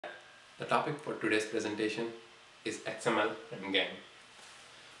The topic for today's presentation is XML and gang.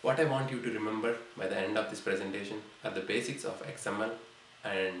 What I want you to remember by the end of this presentation are the basics of XML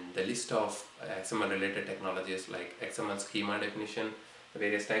and the list of XML related technologies like XML Schema Definition,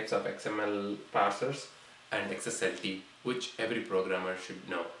 various types of XML Parsers and Xslt, which every programmer should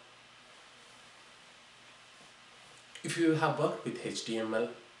know. If you have worked with HTML,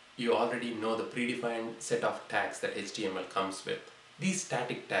 you already know the predefined set of tags that HTML comes with. These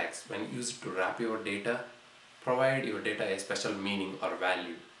static tags, when used to wrap your data, provide your data a special meaning or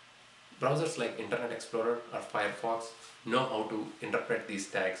value. Browsers like Internet Explorer or Firefox know how to interpret these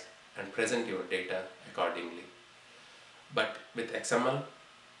tags and present your data accordingly. But with XML,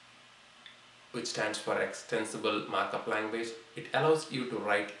 which stands for Extensible Markup Language, it allows you to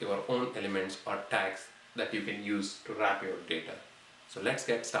write your own elements or tags that you can use to wrap your data. So let's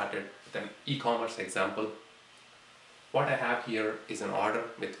get started with an e-commerce example. What I have here is an order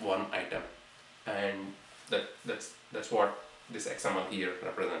with one item, and that's what this XML here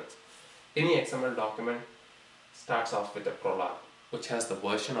represents. Any XML document starts off with a prologue, which has the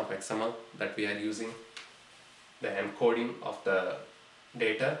version of XML that we are using, the encoding of the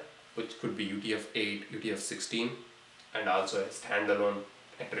data, which could be UTF-8, UTF-16, and also a standalone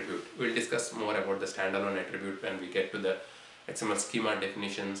attribute. We'll discuss more about the standalone attribute when we get to the XML schema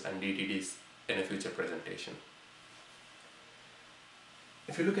definitions and DTDs in a future presentation.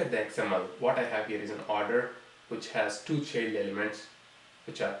 If you look at the XML, what I have here is an order which has two child elements,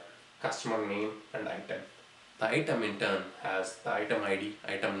 which are customer name and item. The item in turn has the item ID,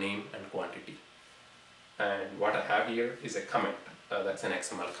 item name, and quantity. And what I have here is a comment. That's an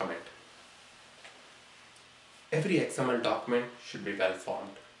XML comment. Every XML document should be well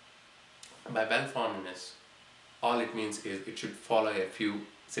formed. By well formedness, all it means is it should follow a few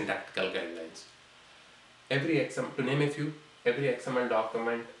syntactical guidelines. To name a few, every XML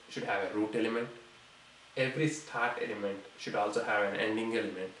document should have a root element. Every start element should also have an ending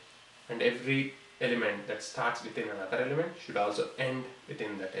element. And every element that starts within another element should also end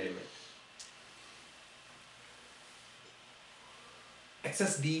within that element.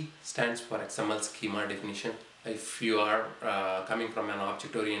 XSD stands for XML Schema Definition. If you are coming from an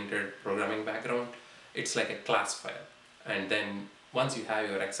object-oriented programming background, it's like a class file. And then once you have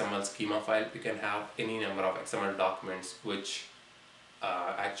your XML schema file, you can have any number of XML documents which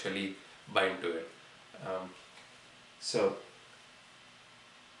actually bind to it. So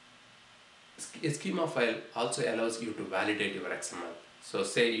a schema file also allows you to validate your XML. So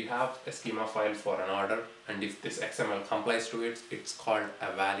say you have a schema file for an order, and if this XML complies to it, it's called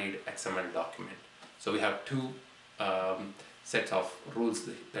a valid XML document. So we have two sets of rules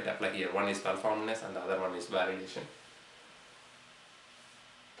that apply here. One is well-formedness and the other one is validation.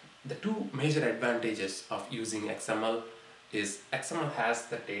 The two major advantages of using XML is XML has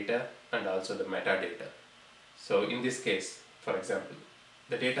the data and also the metadata. So in this case, for example,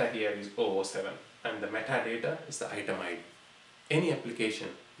 the data here is 007 and the metadata is the item ID. Any application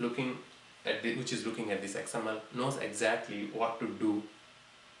which is looking at this XML knows exactly what to do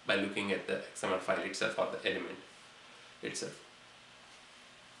by looking at the XML file itself or the element itself.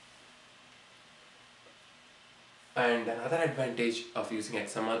 And another advantage of using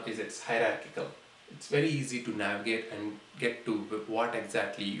XML is it's hierarchical. It's very easy to navigate and get to what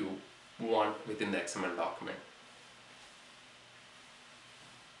exactly you want within the XML document.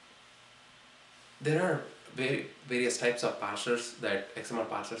 There are various types of parsers, XML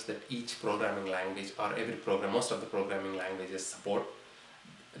parsers that each programming language or most of the programming languages support.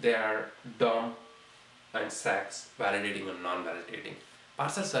 They are DOM and SACs, validating and non-validating.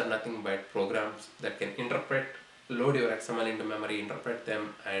 Parsers are nothing but programs that can load your XML into memory, interpret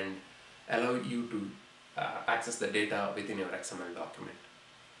them, and allow you to access the data within your XML document.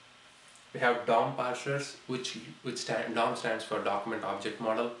 We have DOM parsers, DOM stands for Document Object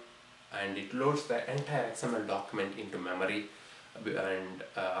Model, and it loads the entire XML document into memory. And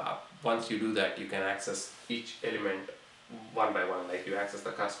once you do that, you can access each element one by one. Like you access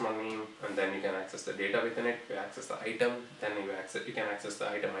the customer name, and then you can access the data within it. You access the item, then you can access the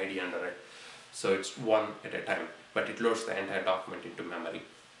item ID under it. So it's one at a time, but it loads the entire document into memory.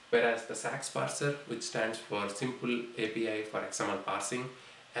 Whereas the SACs parser, which stands for Simple API for XML Parsing,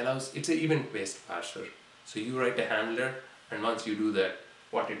 it's an event-based parser. So you write a handler, and once you do that,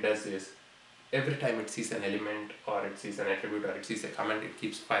 what it does is every time it sees an element or it sees an attribute or it sees a comment, it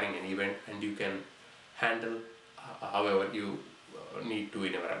keeps firing an event, and you can handle however you need to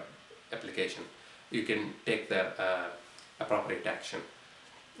in your application. You can take the appropriate action.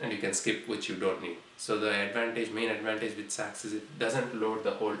 and you can skip which you don't need. So the main advantage with Sax is it doesn't load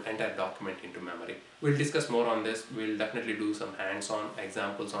the whole entire document into memory. We'll discuss more on this. We'll definitely do some hands-on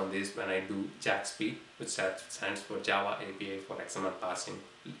examples on this when I do JAXP, which stands for Java API for XML parsing,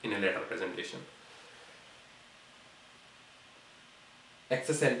 in a later presentation.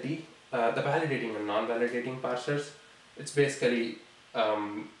 Xslt, the validating and non-validating parsers. It's basically,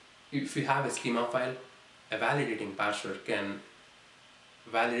 if you have a schema file, a validating parser can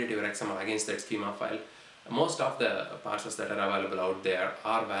validate your XML against that schema file. Most of the parsers that are available out there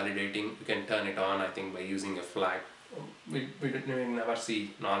are validating. You can turn it on, I think, by using a flag. We never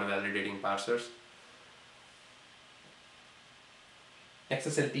see non-validating parsers.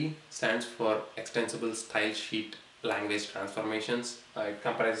 Xslt stands for Extensible Style Sheet Language Transformations. It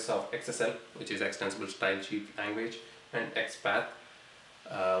comprises of XSL, which is Extensible Style Sheet Language, and XPath,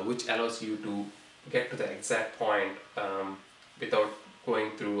 which allows you to get to the exact point without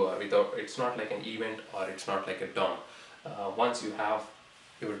going through, or without, it's not like an event or it's not like a DOM. Once you have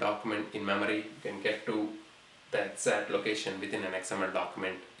your document in memory, you can get to the exact location within an XML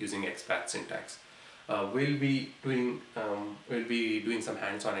document using XPath syntax. We'll be doing some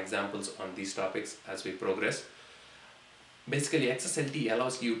hands-on examples on these topics as we progress. Basically, Xslt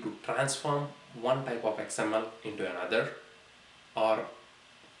allows you to transform one type of XML into another, or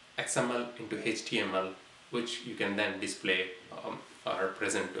XML into HTML, which you can then display or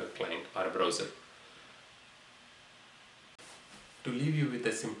present to a client or a browser. To leave you with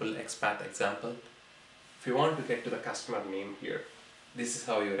a simple XPath example, if you want to get to the customer name here, this is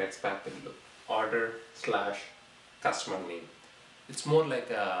how your XPath will look: order/customer name. It's more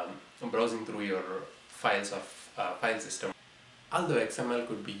like browsing through your files of file system. Although XML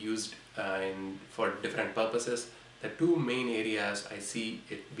could be used for different purposes, the two main areas I see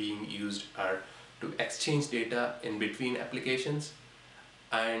it being used are to exchange data in between applications,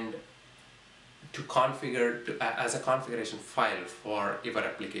 and to configure as a configuration file for your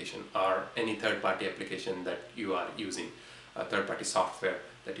application or any third-party application that you are using, third-party software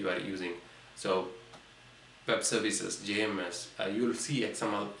that you are using. So web services, JMS, you'll see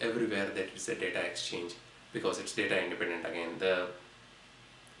XML everywhere that is a data exchange, because it's data independent. Again, the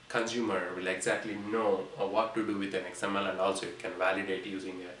consumer will exactly know what to do with an XML, and also it can validate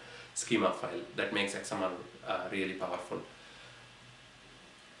using a schema file. That makes XML really powerful.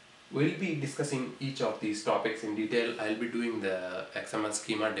 We'll be discussing each of these topics in detail. I'll be doing the XML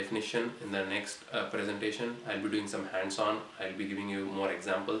schema definition in the next presentation. I'll be doing some hands-on. I'll be giving you more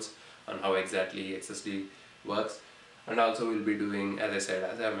examples on how exactly Xslt works. And also we'll be doing, as I said,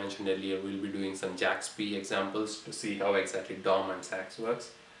 as I mentioned earlier, we'll be doing some JAXP examples to see how exactly DOM and Sax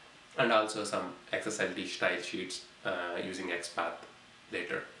works. And also some Xslt style sheets using XPath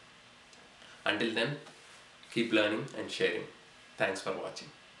later. Until then, keep learning and sharing. Thanks for watching.